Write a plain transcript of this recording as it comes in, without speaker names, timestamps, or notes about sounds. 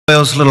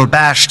Royal's little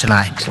bash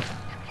tonight.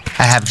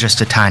 I have just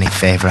a tiny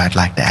favor I'd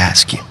like to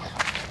ask you.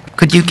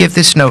 Could you give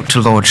this note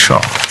to Lord Shaw?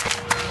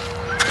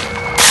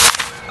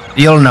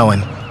 You'll know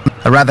him.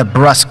 A rather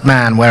brusque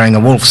man wearing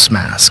a wolf's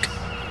mask.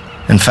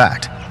 In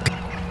fact,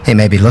 he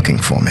may be looking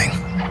for me.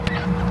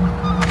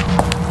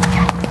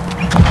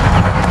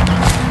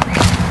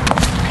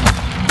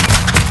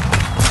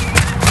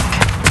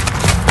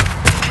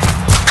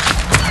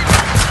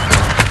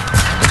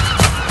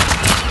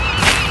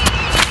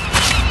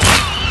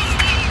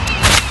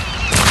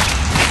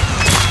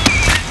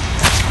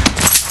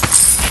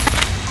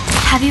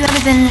 Have you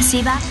ever been in a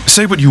sea bath?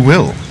 Say what you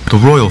will. The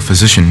royal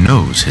physician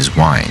knows his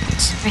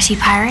wines. Ever see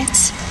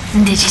pirates?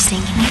 Did you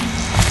sink any?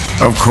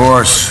 Of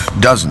course,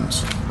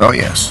 dozens. Oh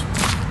yes.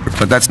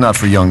 But that's not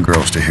for young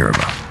girls to hear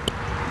about.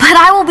 But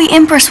I will be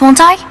Empress, won't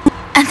I?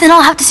 And then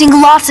I'll have to sink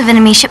lots of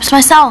enemy ships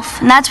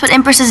myself. And that's what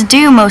Empresses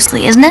do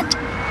mostly, isn't it?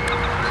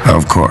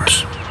 Of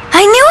course.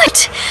 I knew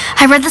it!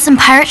 I read that some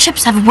pirate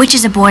ships have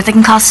witches aboard that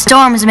can cause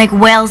storms and make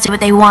whales do what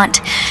they want.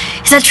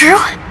 Is that true?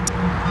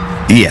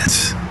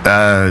 Yes.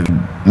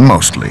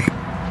 Mostly.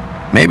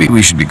 Maybe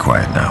we should be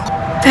quiet now.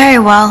 Very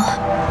well.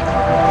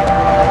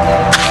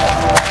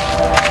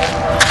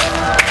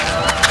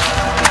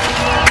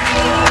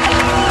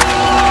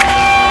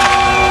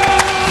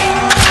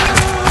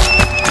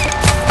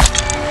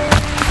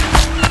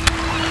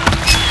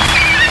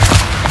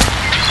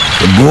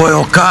 The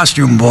Boyle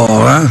costume ball,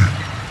 huh?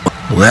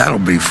 Well, that'll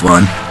be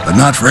fun, but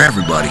not for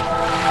everybody.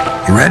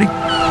 You ready?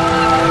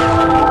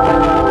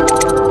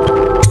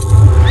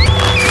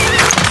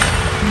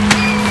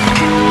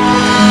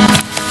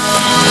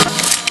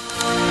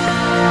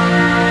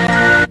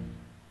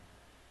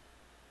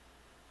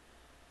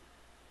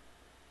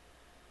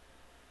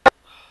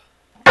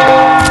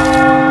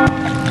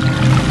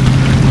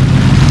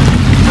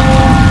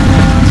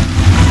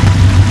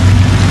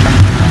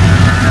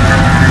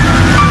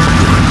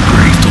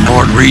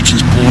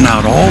 Regent's pulling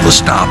out all the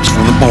stops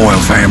for the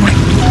Boyle family.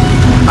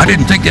 I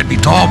didn't think there'd be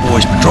tall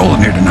boys patrolling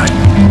here tonight.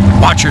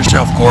 Watch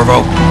yourself,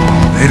 Corvo.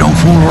 They don't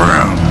fool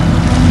around.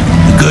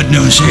 The good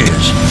news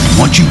is,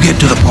 once you get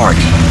to the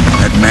party,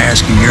 that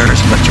mask of yours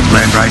will let you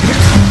blend right in.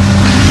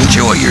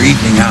 Enjoy your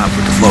evening out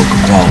with the folk of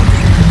quality.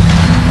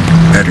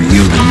 Better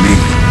you than me.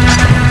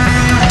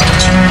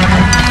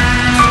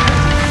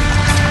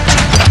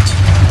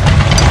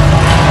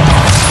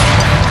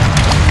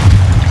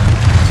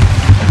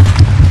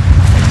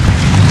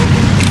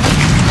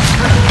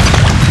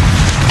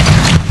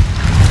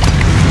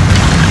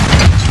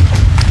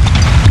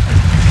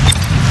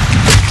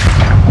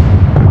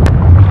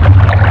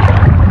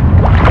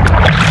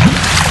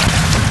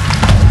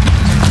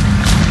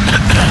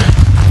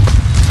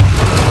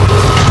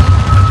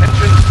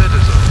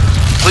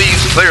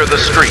 Clear the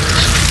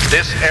streets.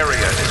 This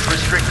area is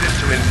restricted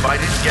to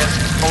invited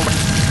guests only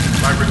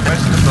by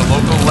request of the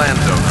local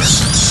landowners.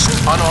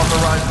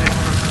 Unauthorized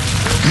intruders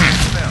will be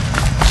expelled.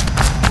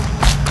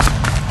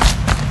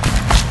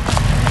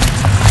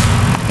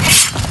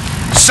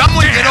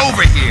 Someone get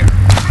over here!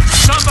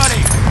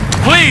 Somebody!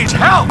 Please,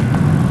 help!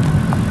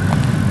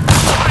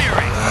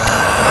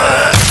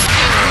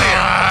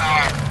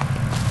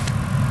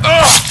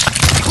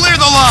 Clear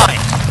the line!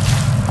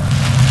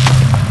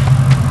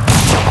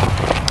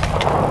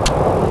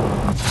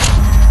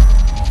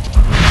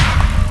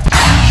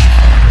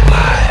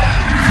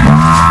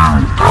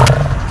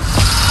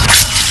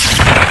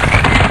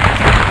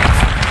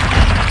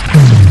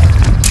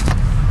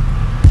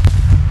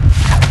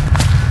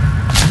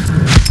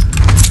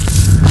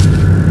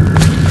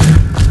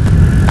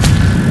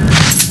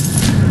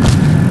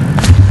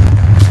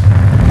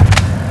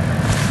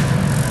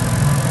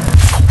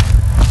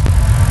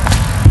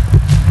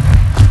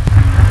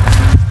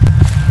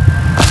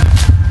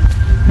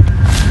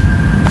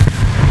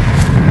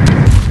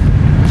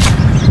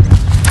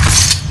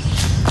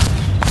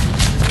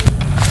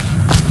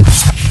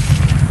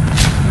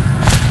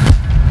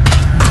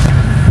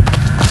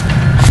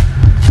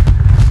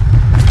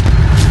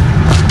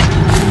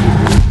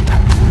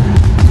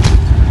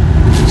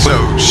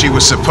 She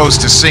was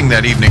supposed to sing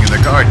that evening in the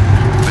garden,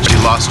 but she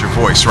lost her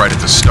voice right at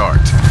the start.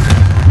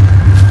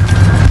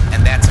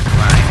 And that's a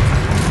crime.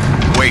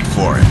 Wait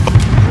for it.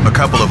 A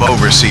couple of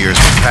overseers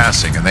were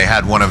passing, and they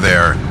had one of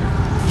their,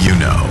 you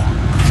know.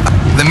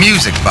 The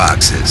music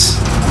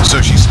boxes. So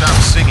she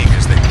stopped singing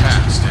as they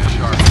passed,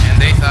 And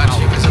they thought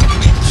she was a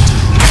witch.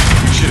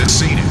 You should have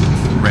seen it.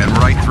 Ran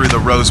right through the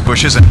rose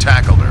bushes and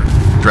tackled her.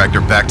 Dragged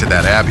her back to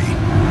that abbey.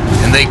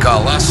 And they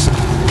call us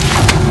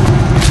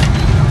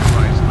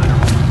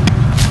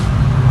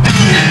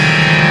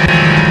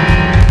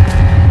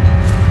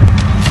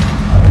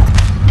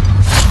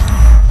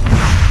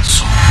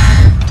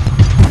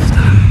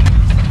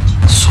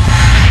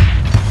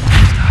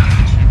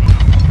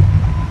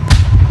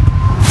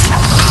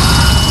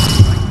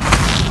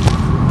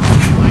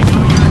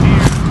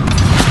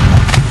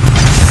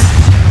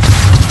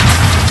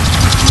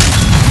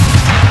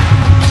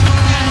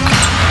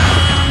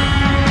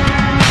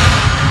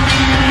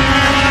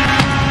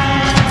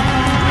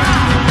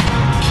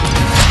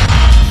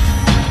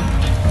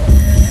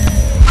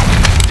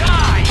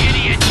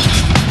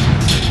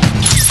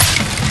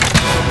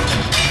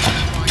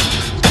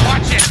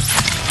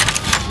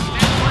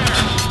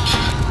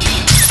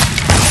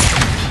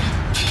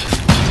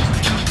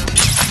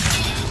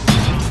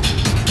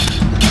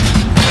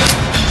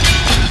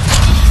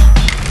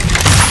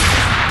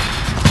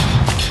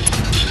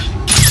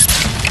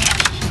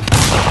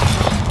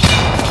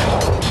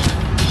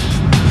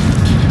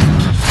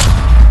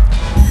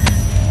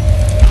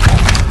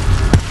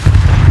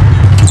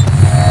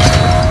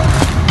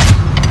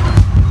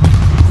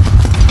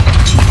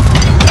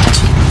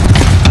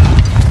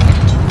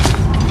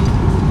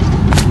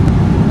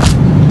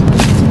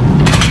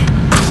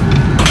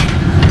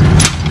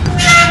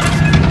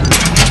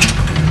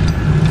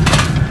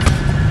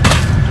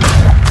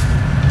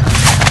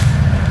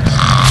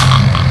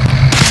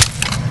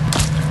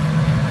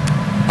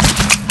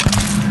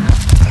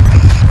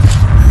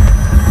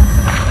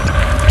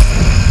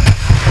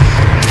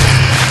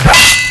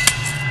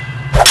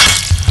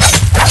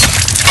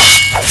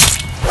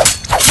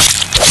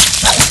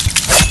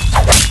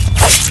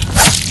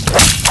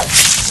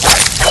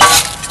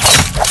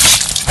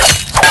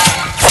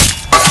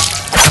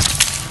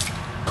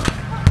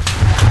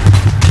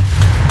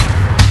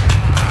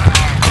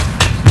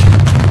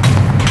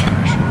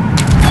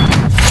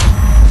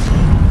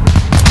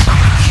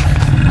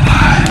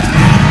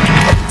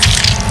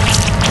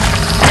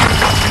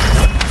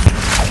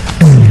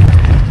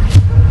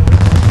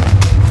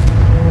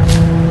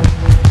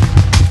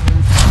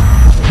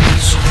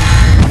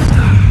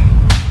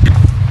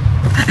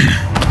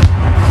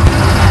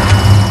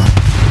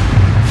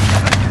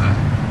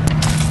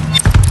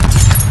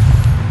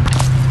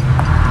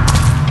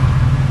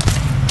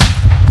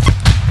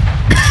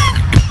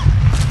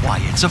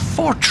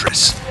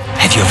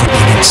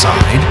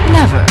inside.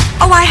 Never.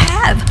 Oh, I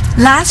have.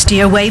 Last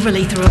year,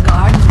 Waverly threw a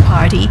garden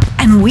party,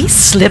 and we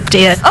slipped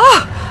in.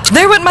 Oh,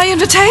 there went my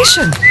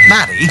invitation.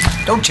 Maddie,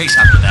 don't chase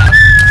after that.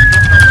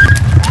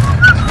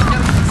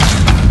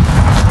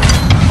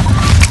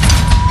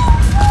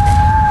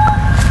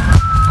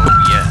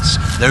 Oh, yes.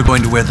 They're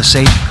going to wear the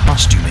same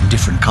costume in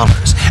different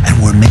colors,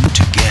 and we're meant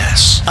to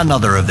guess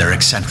another of their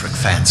eccentric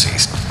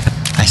fancies.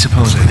 I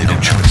suppose they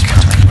don't choose but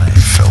to play.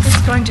 Filth.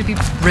 It's going to be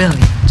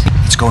brilliant.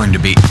 It's going to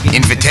be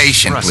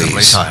Invitation,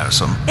 please.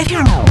 tiresome. If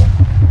you're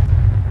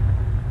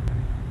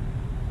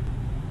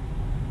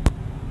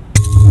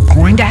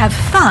going to have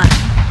fun,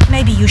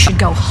 maybe you should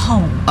go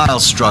home. I'll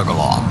struggle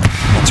on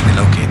once we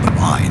locate the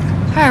wine.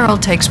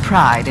 Harold takes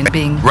pride in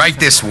being... Right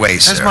this way,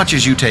 sir. As much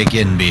as you take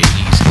in being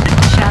easy.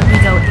 Shall we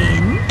go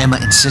in? Emma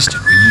insisted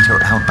we meet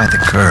her out by the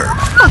curb.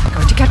 Oh, we're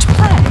going to catch a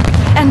plane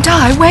and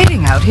die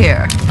waiting out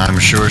here. I'm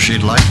sure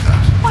she'd like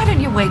that. Why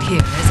don't you wait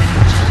here as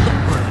Angel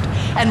would,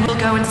 and we'll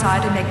go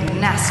inside and make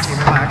nasty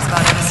remarks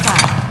about Emma's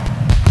style.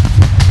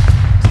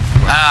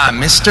 Ah,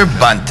 Mr.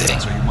 Bunting.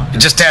 You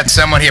just had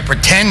someone here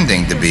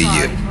pretending to be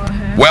you.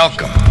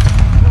 Welcome.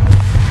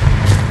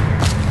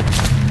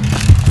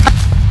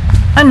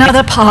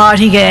 Another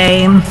party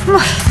game.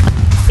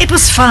 It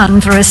was fun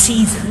for a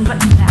season,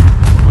 but now...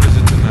 What is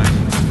it tonight?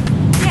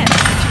 Yes,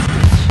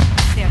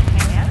 their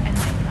hair and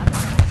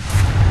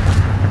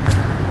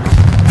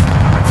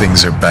their...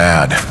 Things are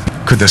bad.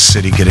 Could the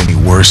city get any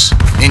worse?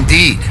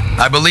 Indeed,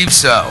 I believe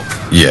so.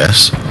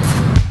 Yes?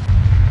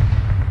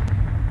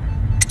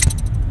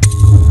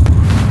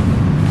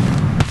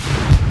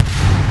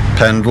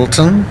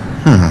 Pendleton?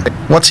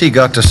 What's he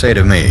got to say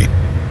to me?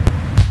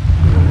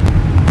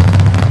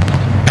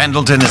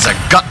 Pendleton is a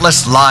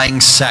gutless,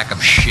 lying sack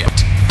of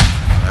shit.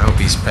 I hope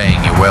he's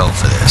paying you well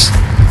for this.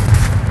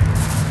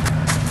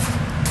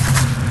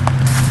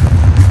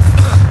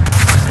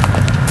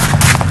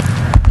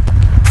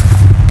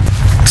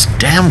 It's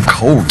damn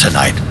cold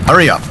tonight.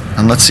 Hurry up,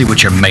 and let's see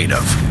what you're made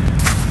of.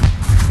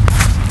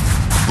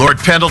 Lord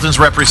Pendleton's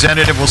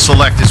representative will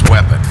select his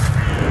weapon.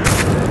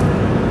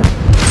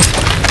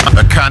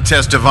 A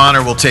contest of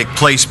honor will take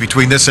place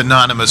between this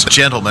anonymous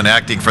gentleman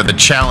acting for the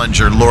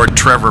challenger, Lord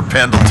Trevor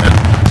Pendleton,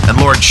 and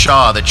Lord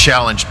Shaw, the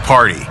challenged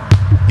party.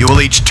 You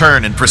will each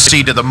turn and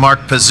proceed to the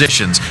marked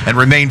positions and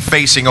remain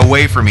facing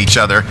away from each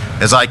other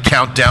as I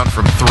count down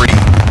from 3.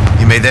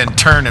 You may then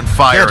turn and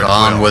fire. Get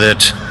on with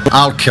it.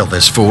 I'll kill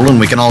this fool and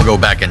we can all go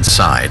back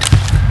inside.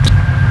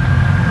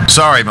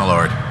 Sorry, my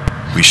lord.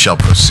 We shall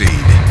proceed.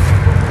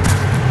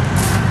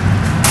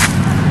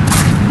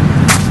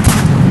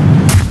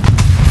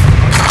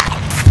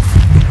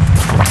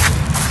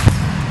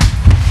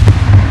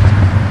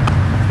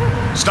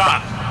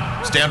 Stop!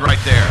 Stand right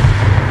there.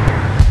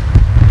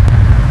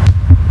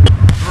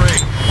 3,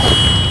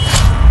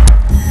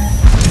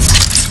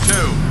 2,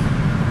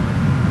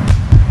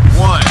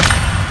 1.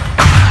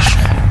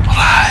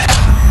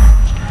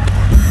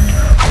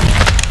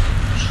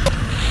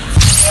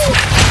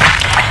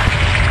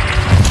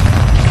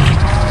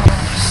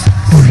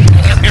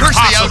 Curse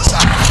the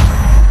outside.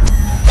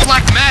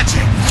 Black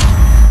magic.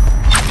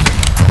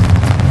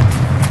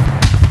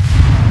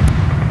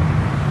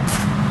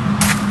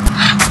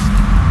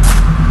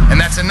 And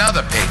that's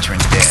another patron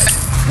dead.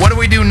 What do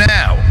we do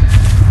now?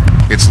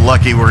 It's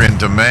lucky we're in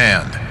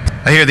demand.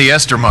 I hear the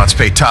Estermonts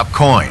pay top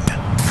coin.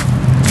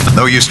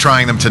 No use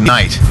trying them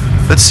tonight.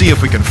 Let's see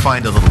if we can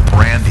find a little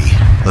brandy.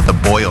 Let the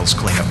Boyles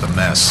clean up the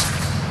mess.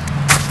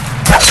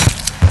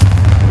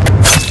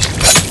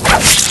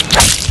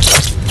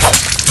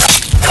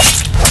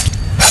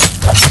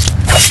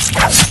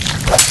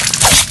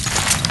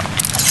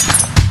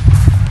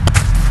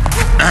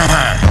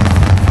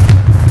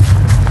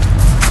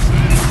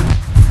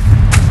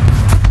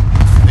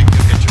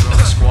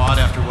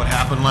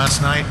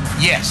 Last night?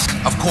 Yes,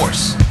 of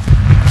course.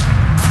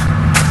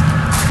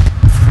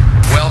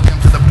 Welcome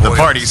to the Boyles. The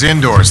party's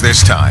indoors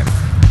this time.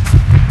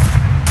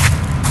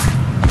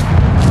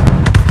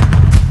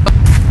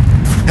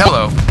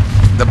 Hello.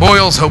 The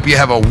Boyles hope you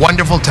have a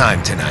wonderful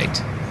time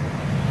tonight.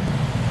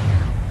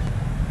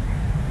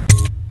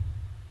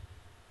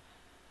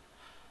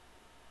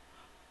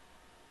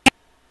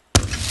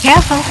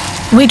 Careful.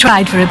 We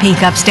tried for a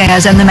peek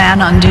upstairs, and the man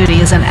on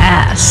duty is an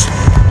ass.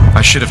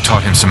 I should have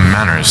taught him some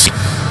manners.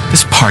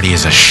 This party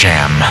is a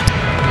sham.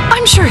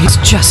 I'm sure he's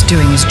just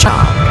doing his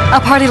job. A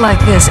party like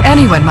this,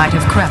 anyone might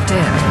have crept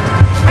in.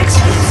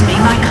 Excuse me,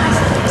 my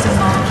cousin is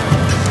involved.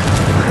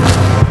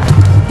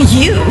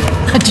 You?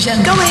 A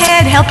gentleman? Go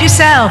ahead, help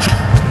yourself.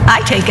 I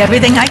take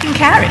everything I can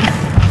carry.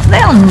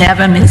 They'll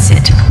never miss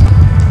it.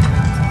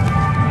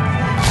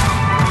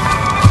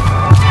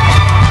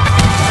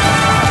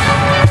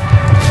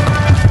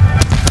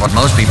 What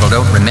most people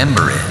don't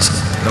remember is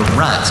the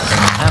rats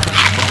came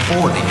happening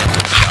before the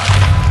Emperor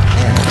died.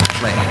 And the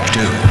plague,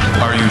 too.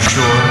 Are you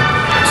sure?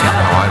 That's not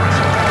how I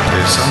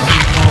remember. If somebody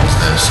calls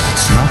this,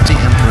 it's not the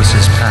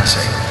Empress's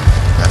passing.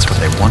 That's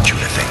what they want you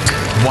to think.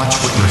 Watch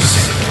what you're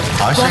saying.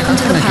 I say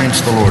nothing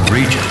against the Lord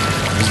Regent.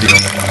 He's the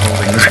only one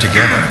holding this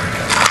together.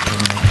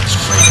 It'll make us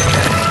great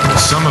again.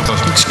 Some of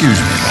us... Excuse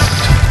me.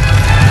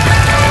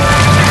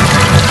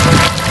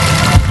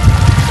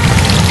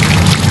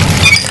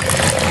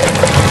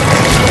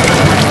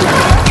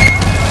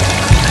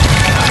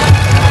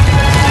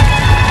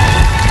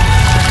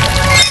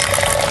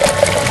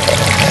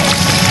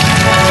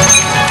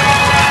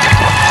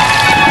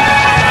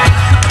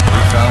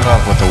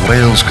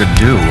 Whales could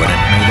do when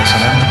it made us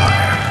an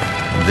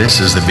empire.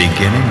 This is the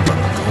beginning of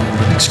a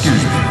golden...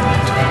 Excuse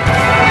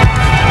me.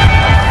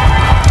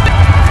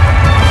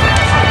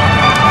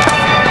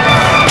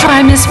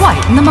 Try Miss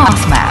White in the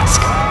moth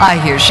mask. I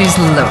hear she's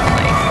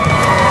lonely.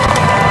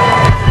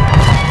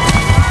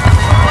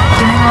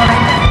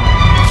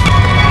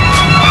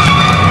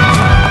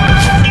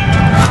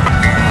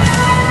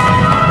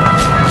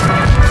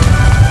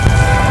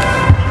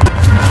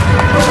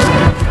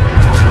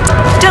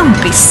 Don't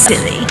be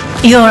silly.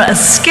 You're a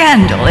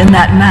scandal in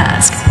that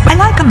mask. I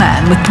like a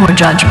man with poor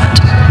judgment.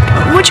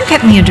 Would you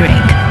get me a drink?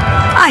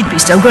 I'd be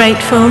so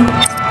grateful.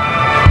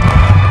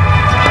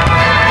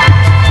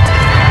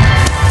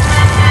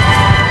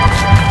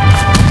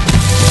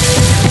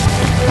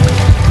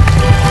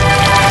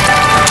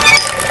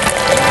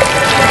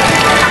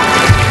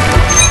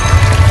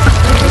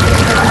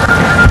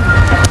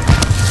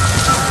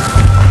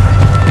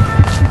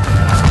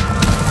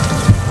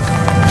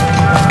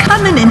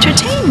 Come and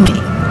entertain me.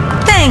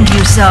 Thank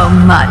you so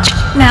much.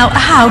 Now,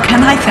 how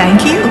can I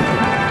thank you?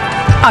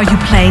 Are you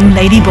playing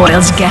Lady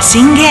Boyle's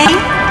guessing game?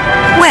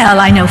 Well,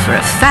 I know for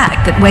a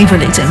fact that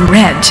Waverly's in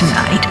red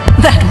tonight.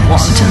 That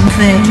wanton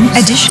thing.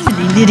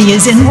 Additionally,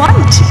 Lydia's in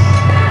white.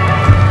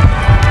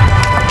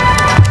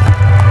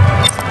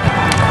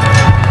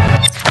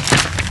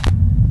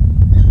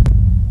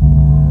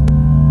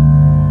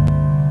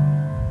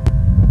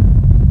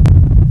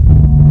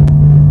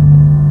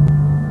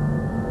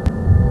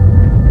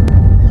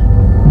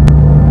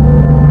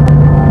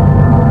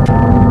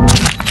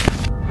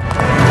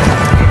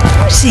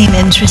 Seem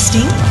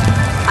interesting.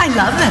 I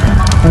love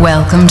it.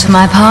 Welcome to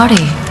my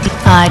party.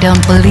 I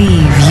don't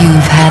believe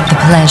you've had the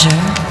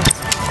pleasure.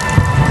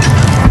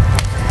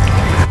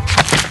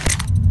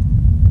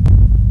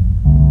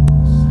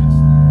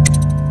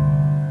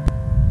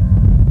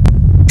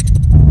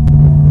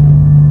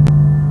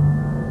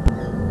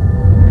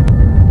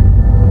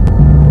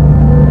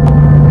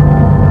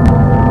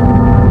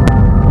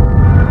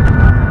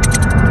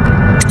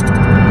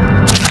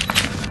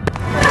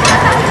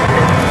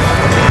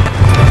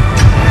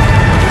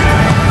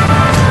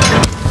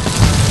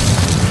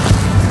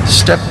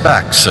 Step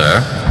back, sir.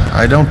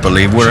 I don't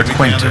believe we're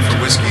acquainted. For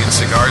whiskey and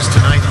cigars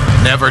tonight?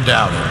 Never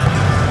doubt it.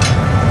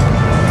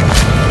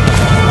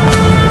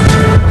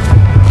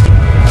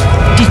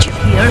 Did you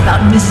hear about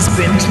Mrs.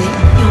 Brimsley?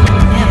 You'll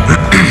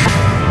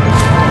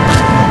never.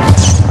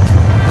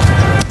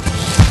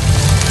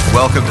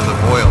 Welcome to the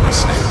Boyle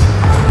estate.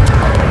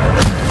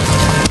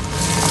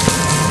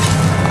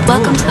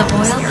 Welcome to the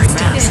Boyle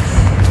estate.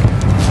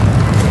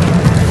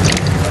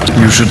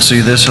 You should see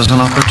this as an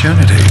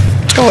opportunity.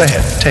 Go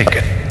ahead, take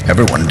it.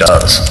 Everyone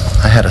does.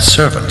 I had a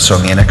servant sew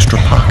me an extra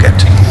pocket.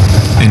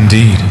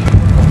 Indeed.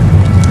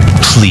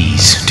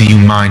 Please, do you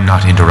mind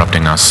not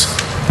interrupting us?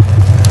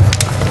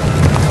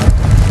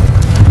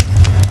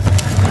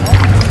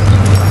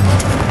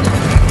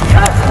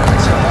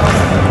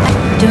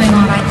 Doing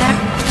all right there?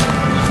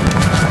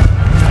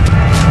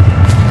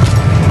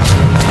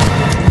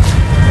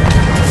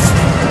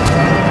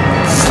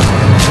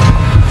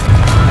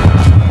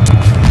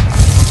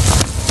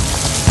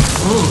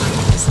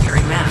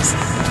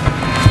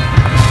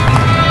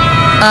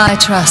 I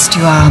trust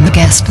you are on the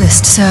guest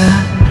list, sir.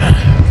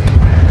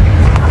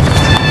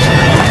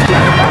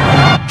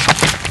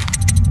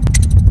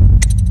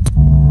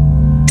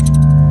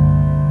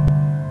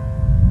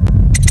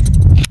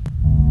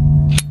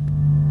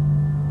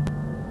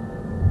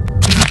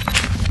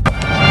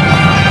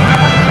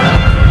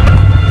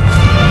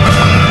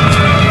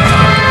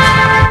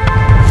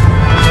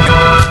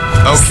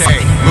 Okay,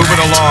 move it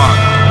along.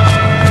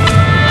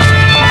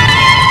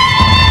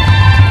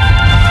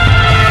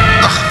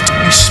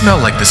 You smell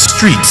like the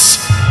streets.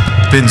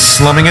 Been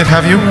slumming it,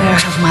 have you? Where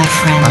have my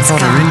friends I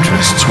thought her gone?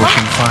 interests were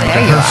confined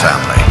to her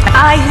family.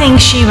 I think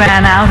she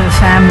ran out of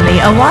family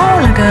a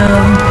while ago.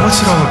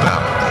 What's it all about?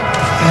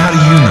 And how do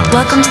you know?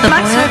 Welcome to the My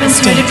Boyle servants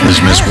estate. heard it from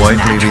Is Miss hers,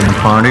 White leaving the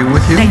party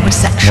with you? They were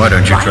sexual. Why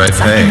don't you try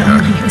paying her?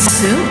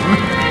 Soon,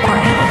 or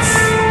else.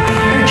 I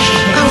heard she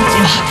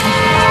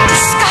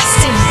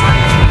Disgusting!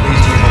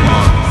 Please move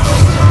along.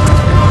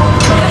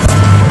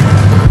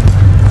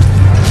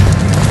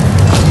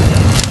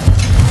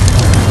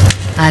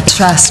 I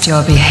trust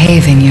you're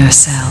behaving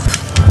yourself.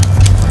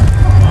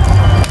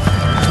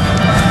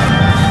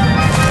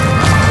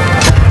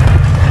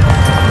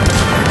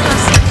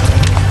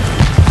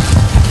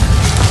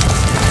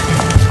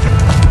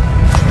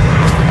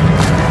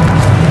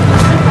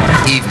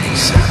 Evening,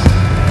 sir.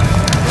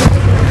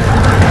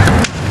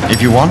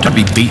 If you want to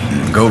be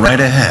beaten, go right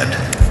ahead.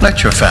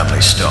 Let your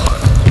family starve.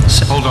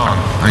 Hold on,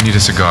 I need a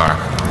cigar.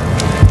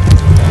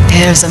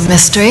 Here's a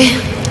mystery.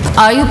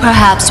 Are you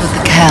perhaps with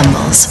the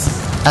Campbells?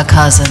 A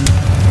cousin?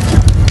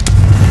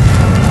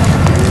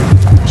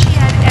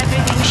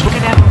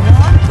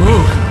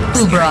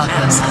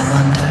 Bravas, I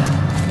wonder.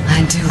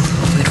 I do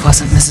hope it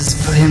wasn't Mrs.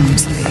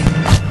 Brimsley.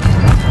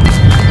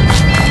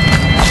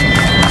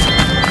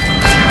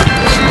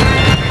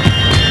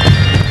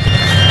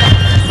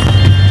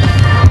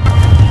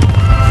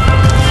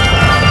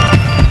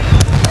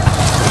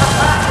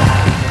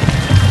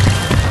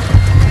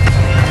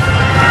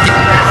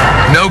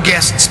 No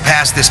guests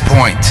past this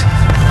point.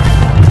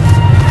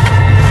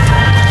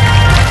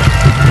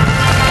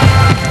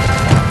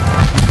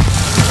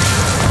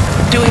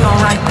 Doing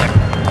all right there.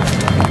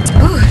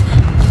 Ooh,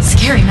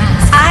 scary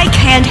mask. I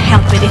can't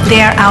help it if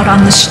they're out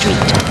on the street.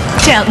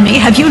 Tell me,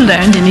 have you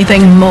learned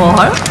anything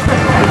more?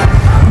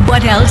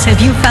 What else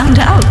have you found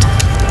out?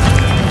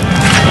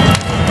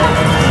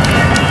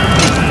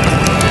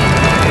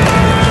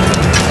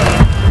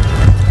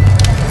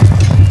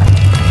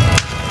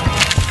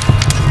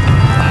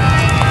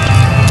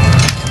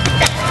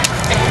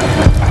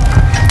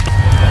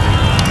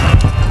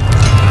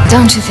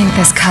 Don't you think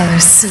this color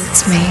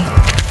suits me?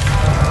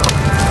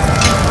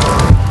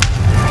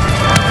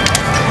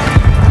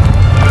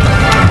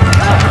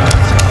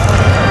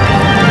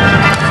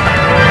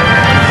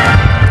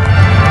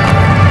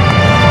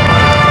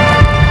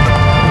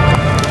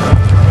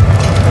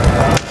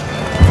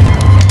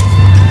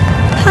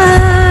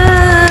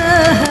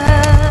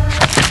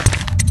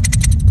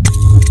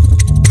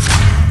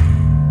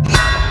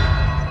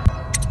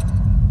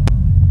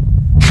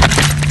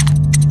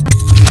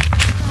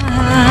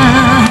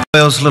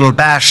 Boyle's little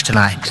bash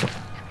tonight.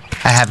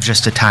 I have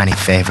just a tiny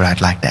favor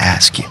I'd like to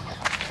ask you.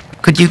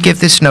 Could you give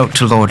this note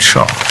to Lord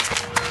Shaw?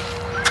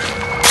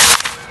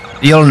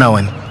 You'll know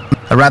him.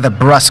 A rather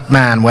brusque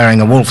man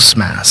wearing a wolf's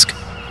mask.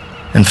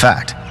 In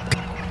fact,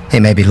 he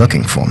may be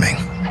looking for me.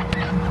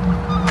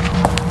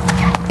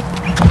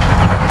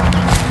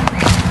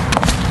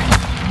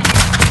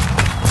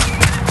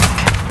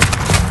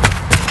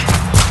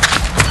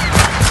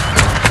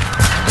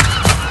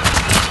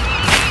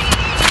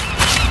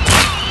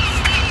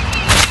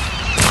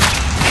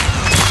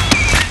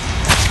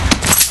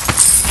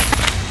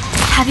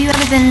 Have you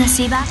ever been in a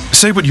sea bath?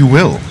 Say what you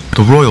will.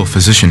 The royal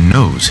physician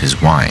knows his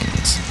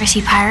wines. Ever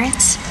see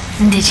pirates?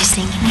 And did you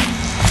sink any?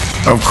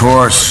 Of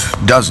course,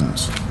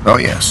 dozens. Oh,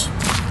 yes.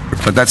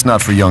 But that's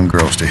not for young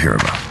girls to hear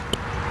about.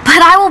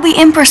 But I will be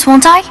Empress,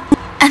 won't I?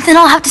 And then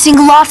I'll have to sink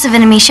lots of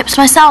enemy ships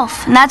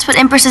myself. And that's what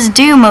Empresses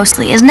do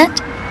mostly, isn't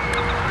it?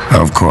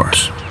 Of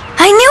course.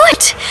 I knew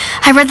it!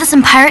 I read that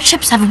some pirate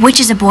ships have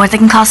witches aboard that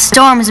can cause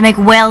storms and make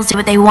whales do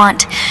what they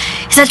want.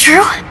 Is that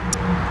true?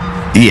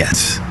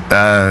 Yes.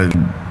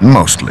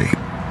 Mostly.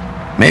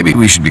 Maybe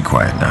we should be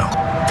quiet now.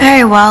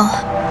 Very well.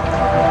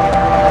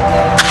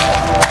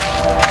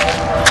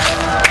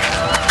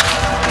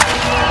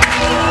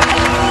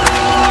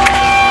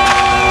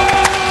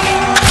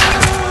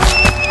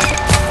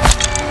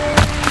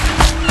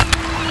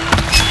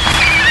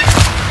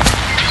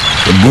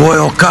 The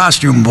Boyle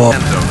costume ball.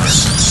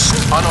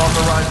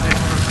 Unauthorized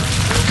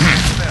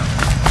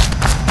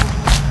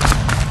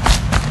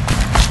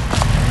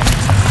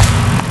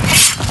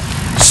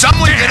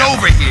Someone get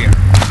over here!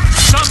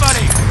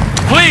 Somebody,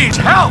 please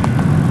help!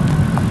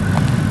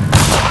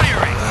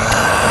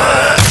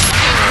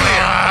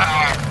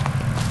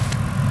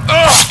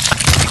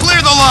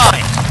 Clear the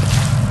line!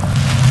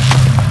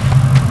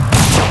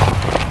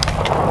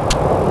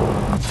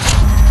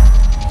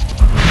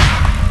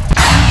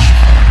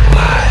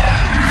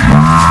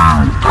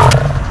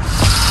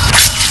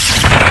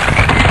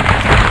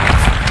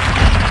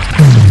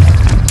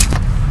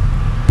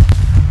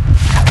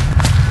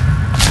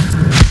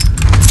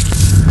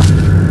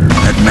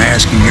 That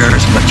mask of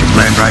yours let you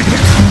blend right in.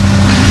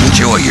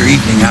 Enjoy your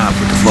evening out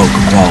with the folk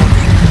of quality.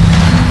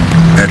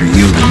 Better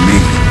you than me.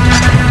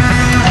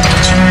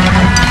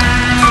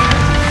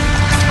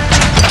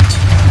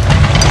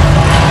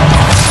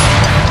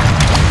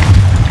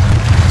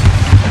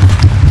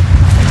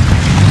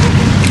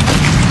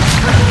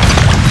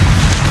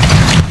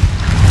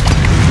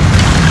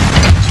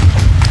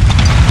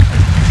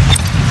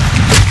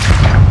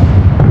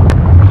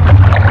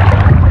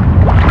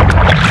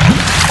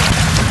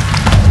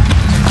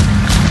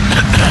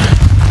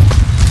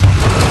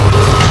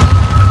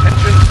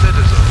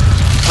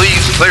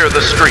 Clear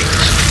the streets.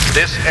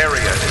 This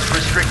area is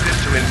restricted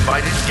to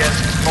invited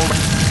guests only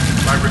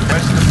by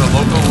request of the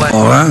local land.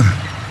 All right.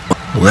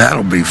 Well,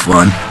 that'll be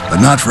fun,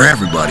 but not for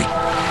everybody.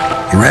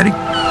 You ready?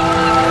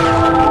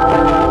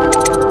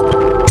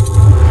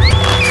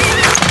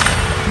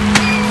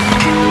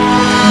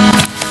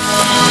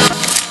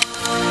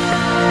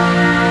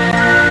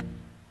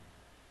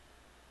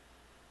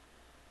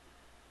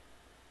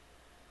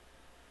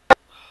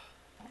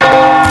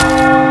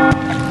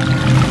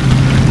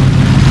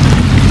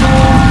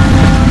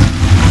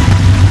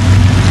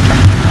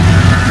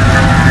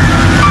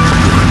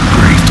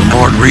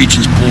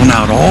 Region's pulling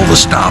out all the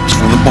stops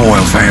for the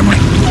Boyle family.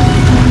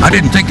 I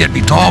didn't think there'd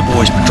be tall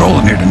boys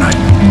patrolling here tonight.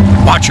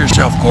 Watch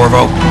yourself,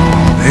 Corvo.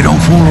 They don't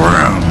fool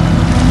around.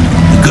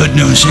 The good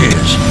news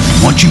is,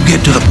 once you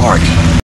get to the party,